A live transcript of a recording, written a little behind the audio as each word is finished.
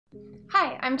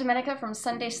Hi, I'm Domenica from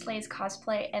Sunday Slay's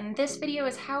Cosplay, and this video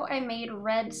is how I made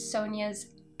red Sonja's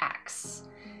axe.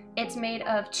 It's made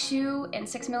of 2 and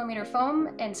 6mm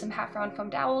foam and some half-round foam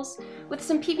dowels with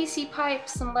some PVC pipe,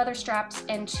 some leather straps,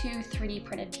 and 2 3D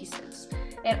printed pieces.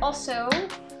 It also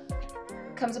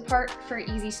comes apart for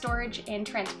easy storage and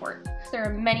transport. There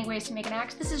are many ways to make an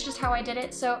axe. This is just how I did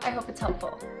it, so I hope it's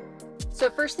helpful. So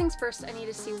first things first, I need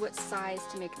to see what size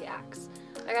to make the axe.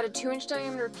 I got a 2-inch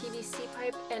diameter PVC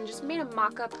pipe and just made a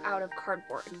mock-up out of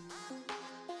cardboard.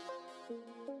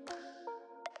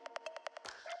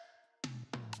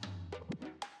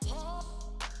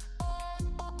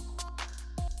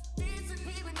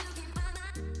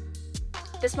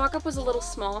 This mock-up was a little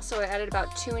small, so I added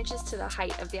about 2 inches to the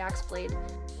height of the axe blade.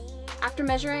 After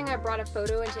measuring, I brought a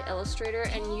photo into Illustrator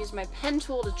and used my pen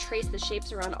tool to trace the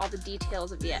shapes around all the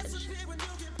details of the edge.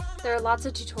 There are lots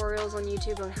of tutorials on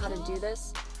YouTube on how to do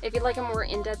this. If you'd like a more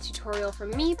in-depth tutorial from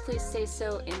me, please say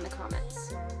so in the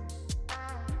comments.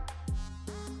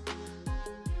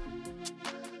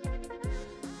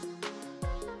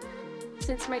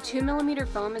 Since my 2mm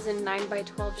foam is in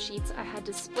 9x12 sheets, I had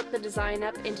to split the design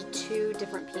up into 2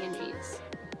 different PNGs.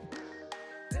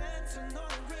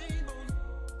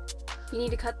 You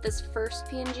need to cut this first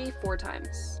PNG 4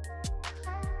 times.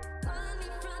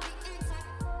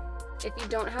 If you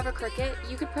don't have a Cricut,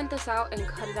 you could print this out and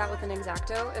cut it out with an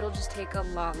X-Acto. It'll just take a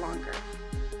lot longer.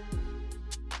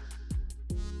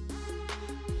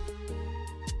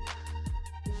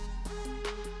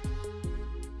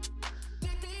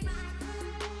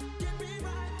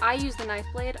 I used the knife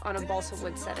blade on a balsa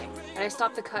wood setting, and I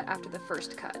stopped the cut after the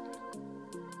first cut.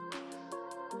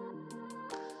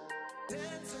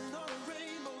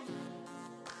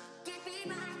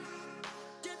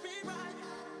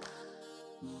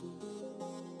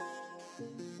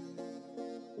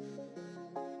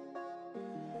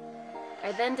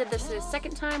 I then did this a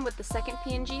second time with the second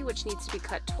PNG, which needs to be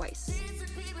cut twice.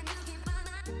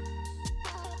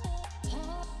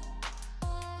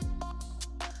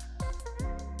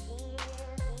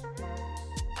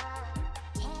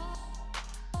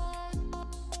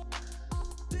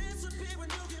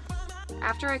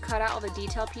 After I cut out all the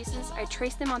detail pieces, I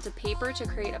traced them onto paper to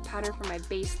create a pattern for my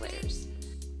base layers.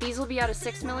 These will be out of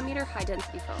 6mm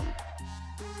high-density foam.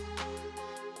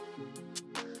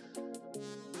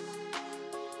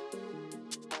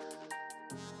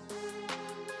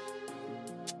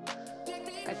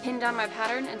 I pinned down my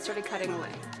pattern and started cutting away.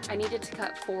 I needed to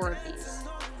cut 4 of these.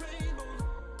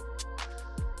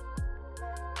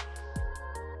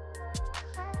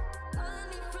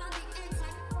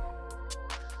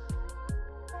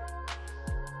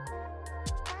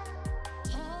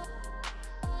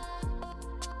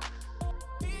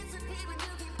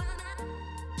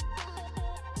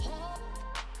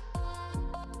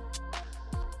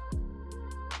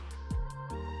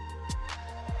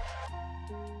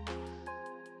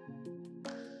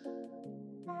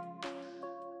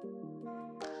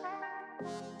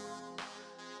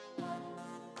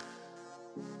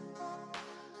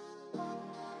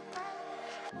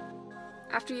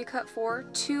 After you cut 4,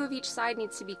 2 of each side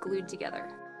needs to be glued together.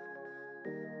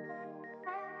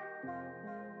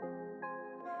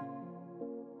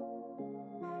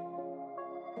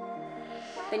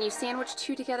 Then you sandwich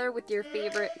 2 together with your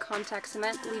favorite contact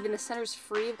cement, leaving the centers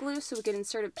free of glue so we can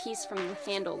insert a piece from the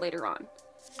handle later on.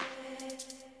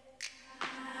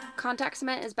 Contact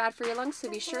cement is bad for your lungs, so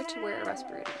be sure to wear a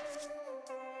respirator.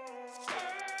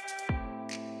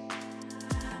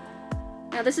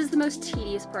 Now this is the most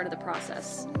tedious part of the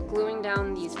process, gluing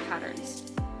down these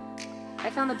patterns. I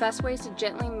found the best way is to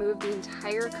gently move the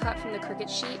entire cut from the Cricut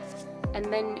sheet and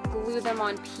then glue them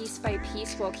on piece by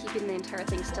piece while keeping the entire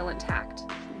thing still intact.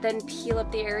 Then peel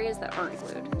up the areas that aren't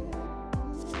glued.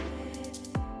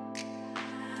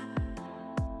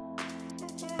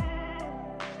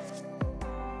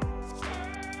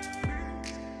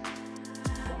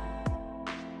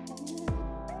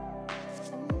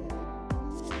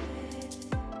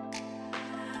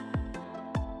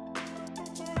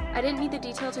 I didn't need the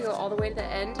detail to go all the way to the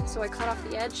end, so I cut off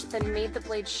the edge, then made the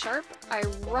blade sharp. I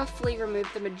roughly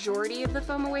removed the majority of the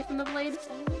foam away from the blade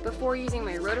before using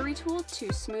my rotary tool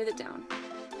to smooth it down.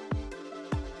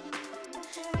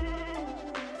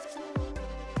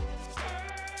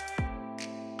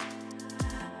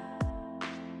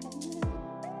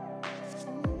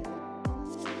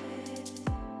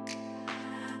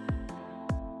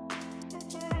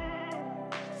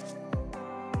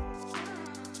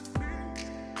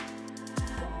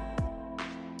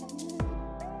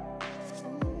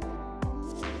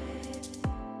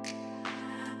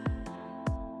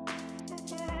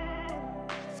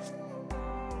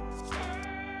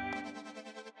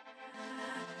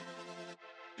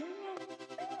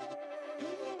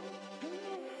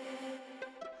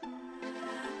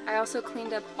 I also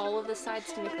cleaned up all of the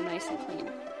sides to make them nice and clean.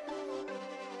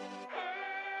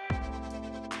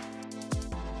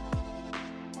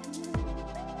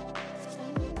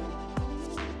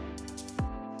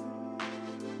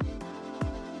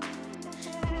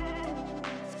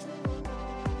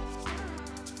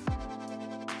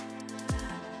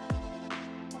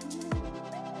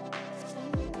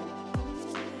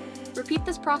 Repeat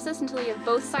this process until you have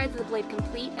both sides of the blade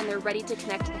complete and they're ready to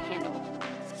connect to the handle.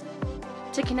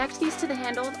 To connect these to the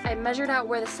handle, I measured out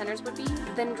where the centers would be,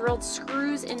 then drilled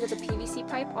screws into the PVC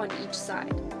pipe on each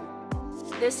side.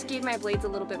 This gave my blades a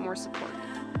little bit more support.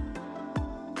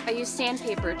 I used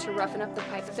sandpaper to roughen up the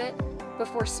pipe a bit,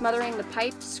 before smothering the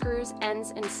pipe, screws,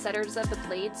 ends, and centers of the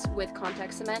blades with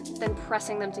contact cement, then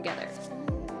pressing them together.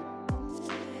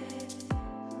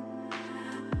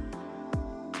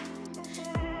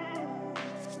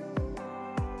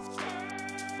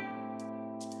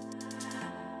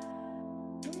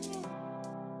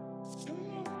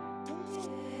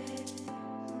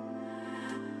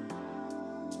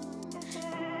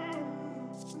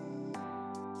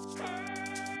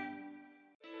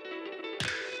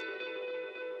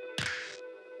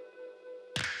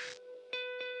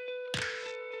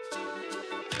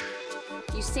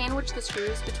 You sandwich the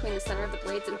screws between the center of the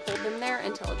blades and hold them there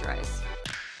until it dries.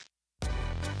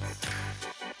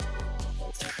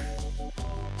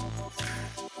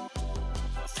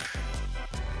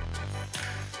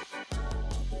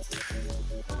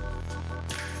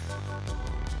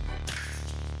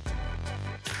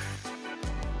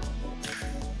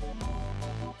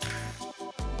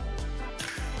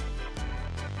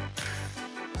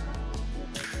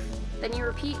 Then you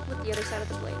repeat with the other side of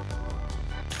the blade.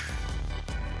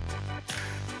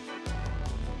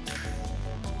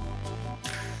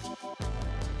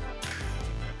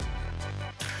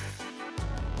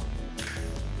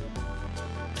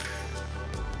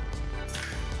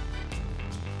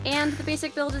 And the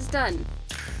basic build is done.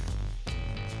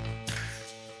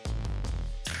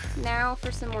 Now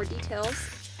for some more details.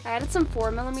 I added some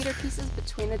 4mm pieces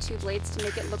between the two blades to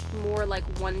make it look more like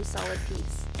one solid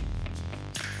piece.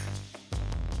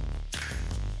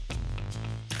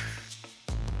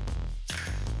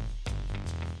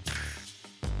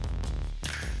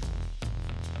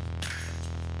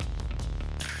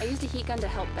 I used a heat gun to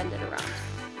help bend it around.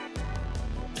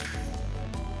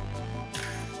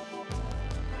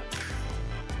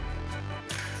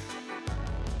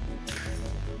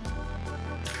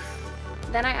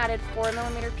 Then I added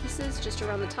 4mm pieces just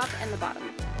around the top and the bottom.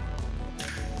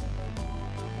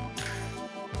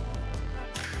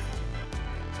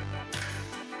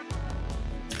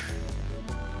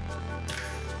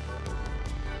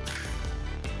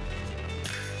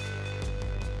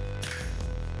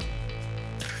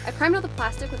 I primed all the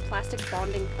plastic with plastic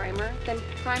bonding primer, then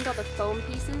primed all the foam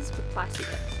pieces with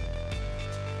Plasti-Dip.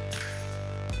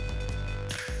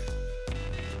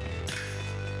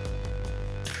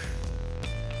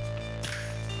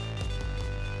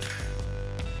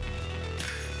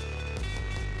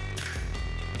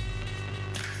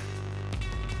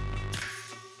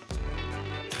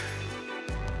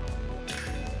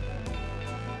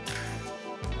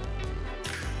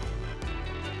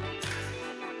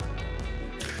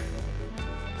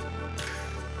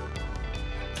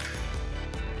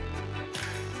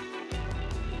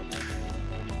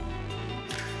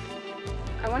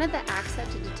 I wanted the axe head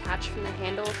to detach from the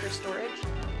handle for storage,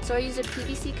 so I used a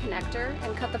PVC connector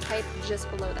and cut the pipe just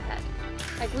below the head.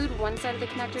 I glued one side of the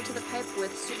connector to the pipe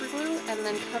with super glue and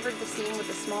then covered the seam with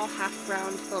a small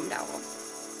half-round foam dowel.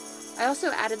 I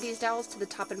also added these dowels to the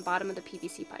top and bottom of the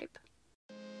PVC pipe.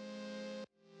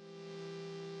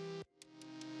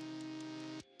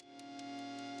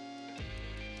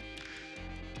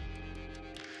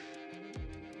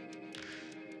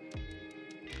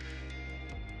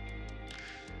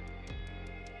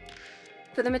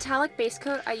 For the metallic base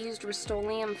coat, I used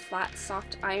Rust-Oleum flat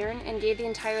soft iron and gave the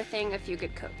entire thing a few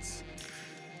good coats.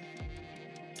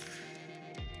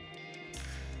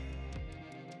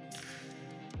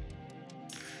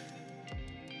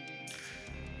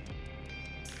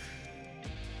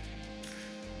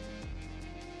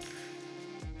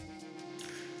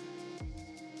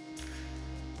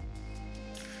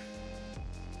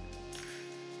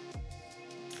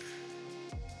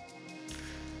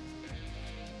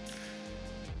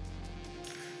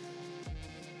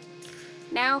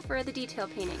 Now for the detail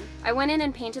painting. I went in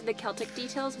and painted the Celtic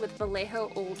details with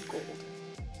Vallejo Old Gold.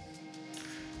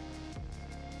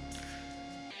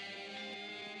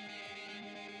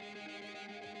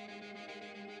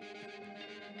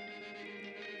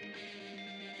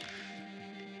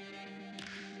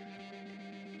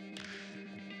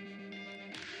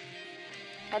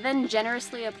 I then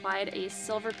generously applied a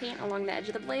silver paint along the edge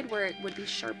of the blade where it would be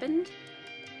sharpened.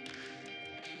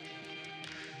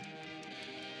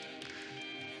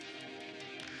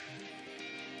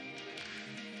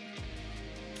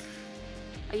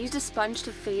 I used a sponge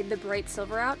to fade the bright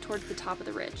silver out towards the top of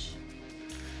the ridge.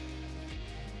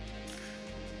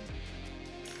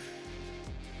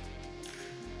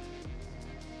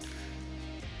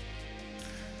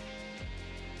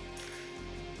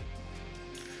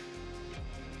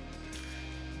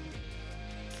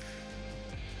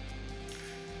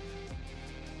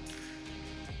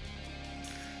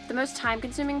 The most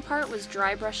time-consuming part was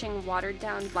dry brushing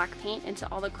watered-down black paint into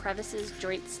all the crevices,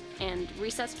 joints, and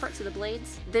recessed parts of the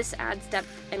blades. This adds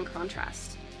depth and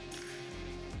contrast.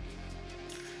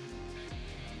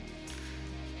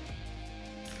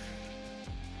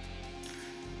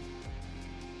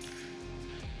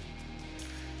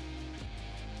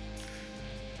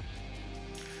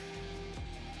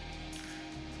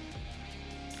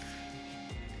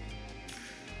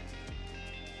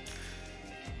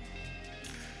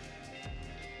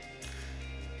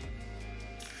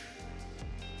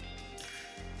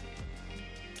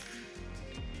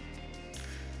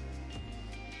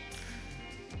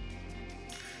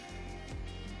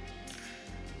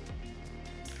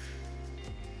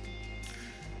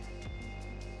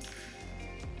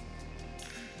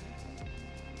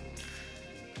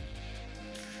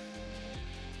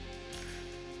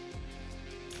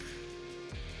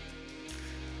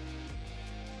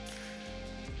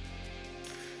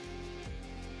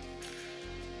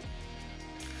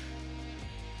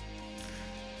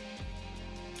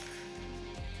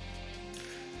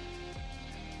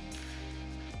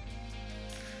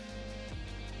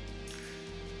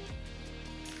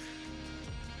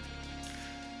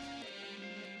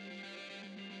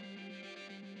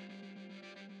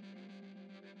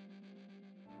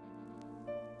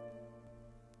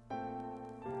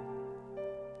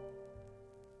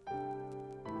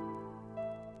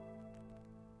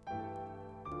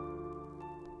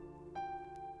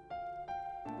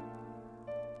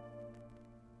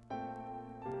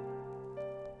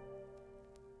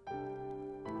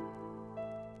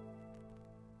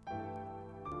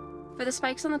 For the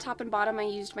spikes on the top and bottom, I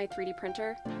used my 3D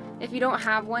printer. If you don't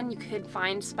have one, you could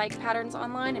find spike patterns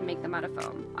online and make them out of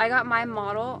foam. I got my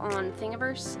model on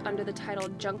Thingiverse under the title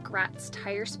Junkrat's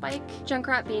Tire Spike,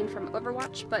 Junkrat being from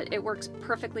Overwatch, but it works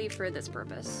perfectly for this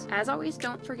purpose. As always,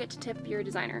 don't forget to tip your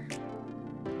designer.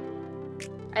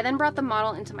 I then brought the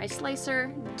model into my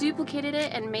slicer, duplicated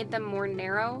it, and made them more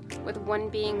narrow, with one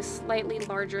being slightly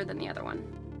larger than the other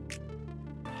one.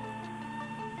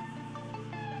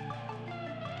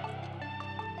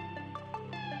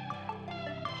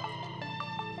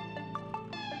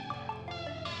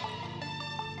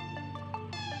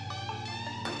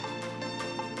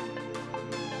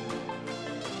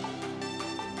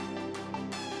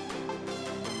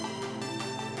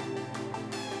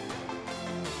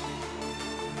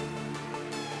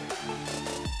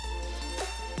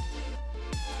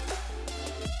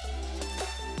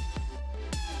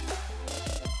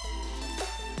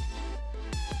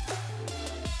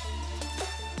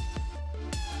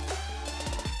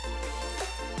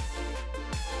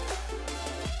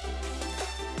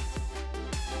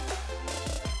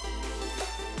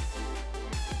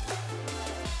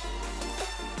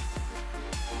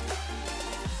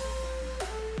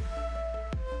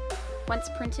 Once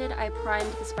printed, I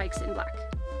primed the spikes in black.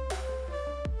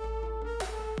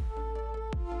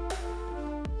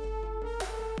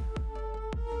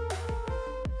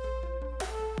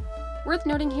 Worth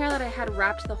noting here that I had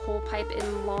wrapped the whole pipe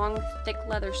in long, thick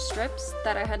leather strips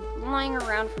that I had lying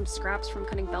around from scraps from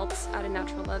cutting belts out of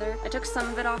natural leather. I took some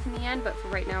of it off in the end, but for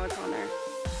right now it's on there.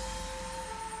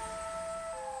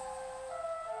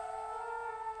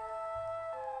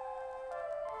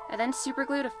 I then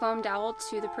superglued a foam dowel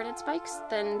to the printed spikes,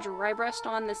 then dry brushed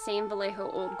on the same Vallejo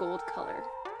Old Gold color.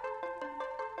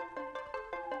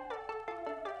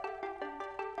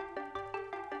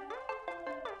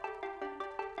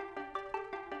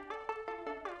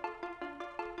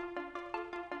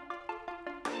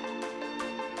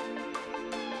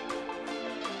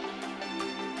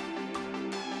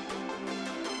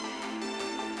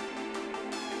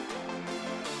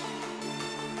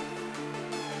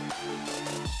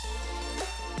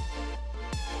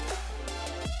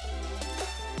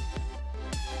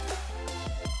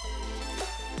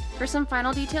 For some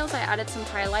final details, I added some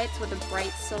highlights with a bright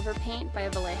silver paint by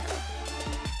Vallejo.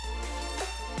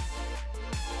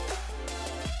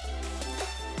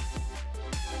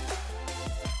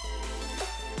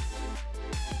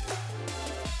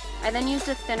 I then used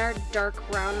a thinner, dark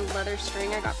brown leather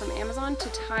string I got from Amazon to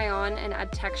tie on and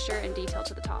add texture and detail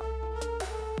to the top.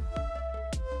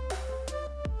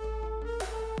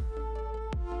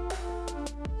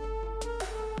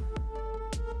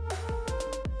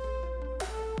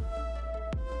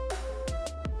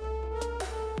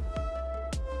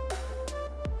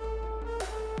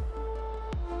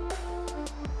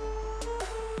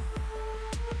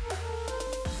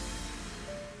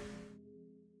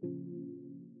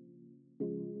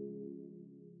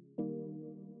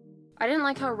 I didn't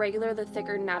like how regular the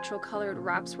thicker natural colored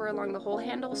wraps were along the whole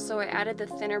handle, so I added the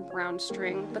thinner brown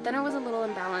string, but then I was a little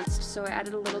imbalanced, so I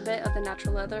added a little bit of the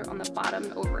natural leather on the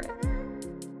bottom over it.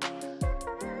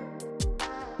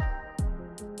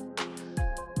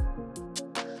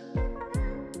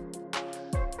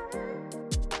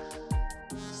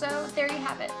 So there you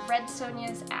have it, Red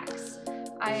Sonja's axe.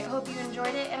 I hope you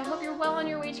enjoyed it, and I hope you're well on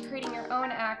your way to creating your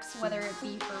own axe, whether it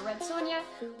be for Red Sonja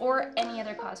or any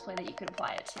other cosplay that you could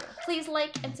apply it to. Please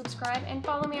like and subscribe, and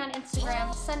follow me on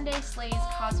Instagram, Sunday Slays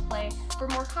Cosplay, for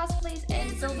more cosplays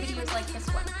and build videos like this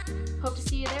one. Hope to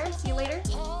see you there. See you later.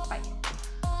 Bye.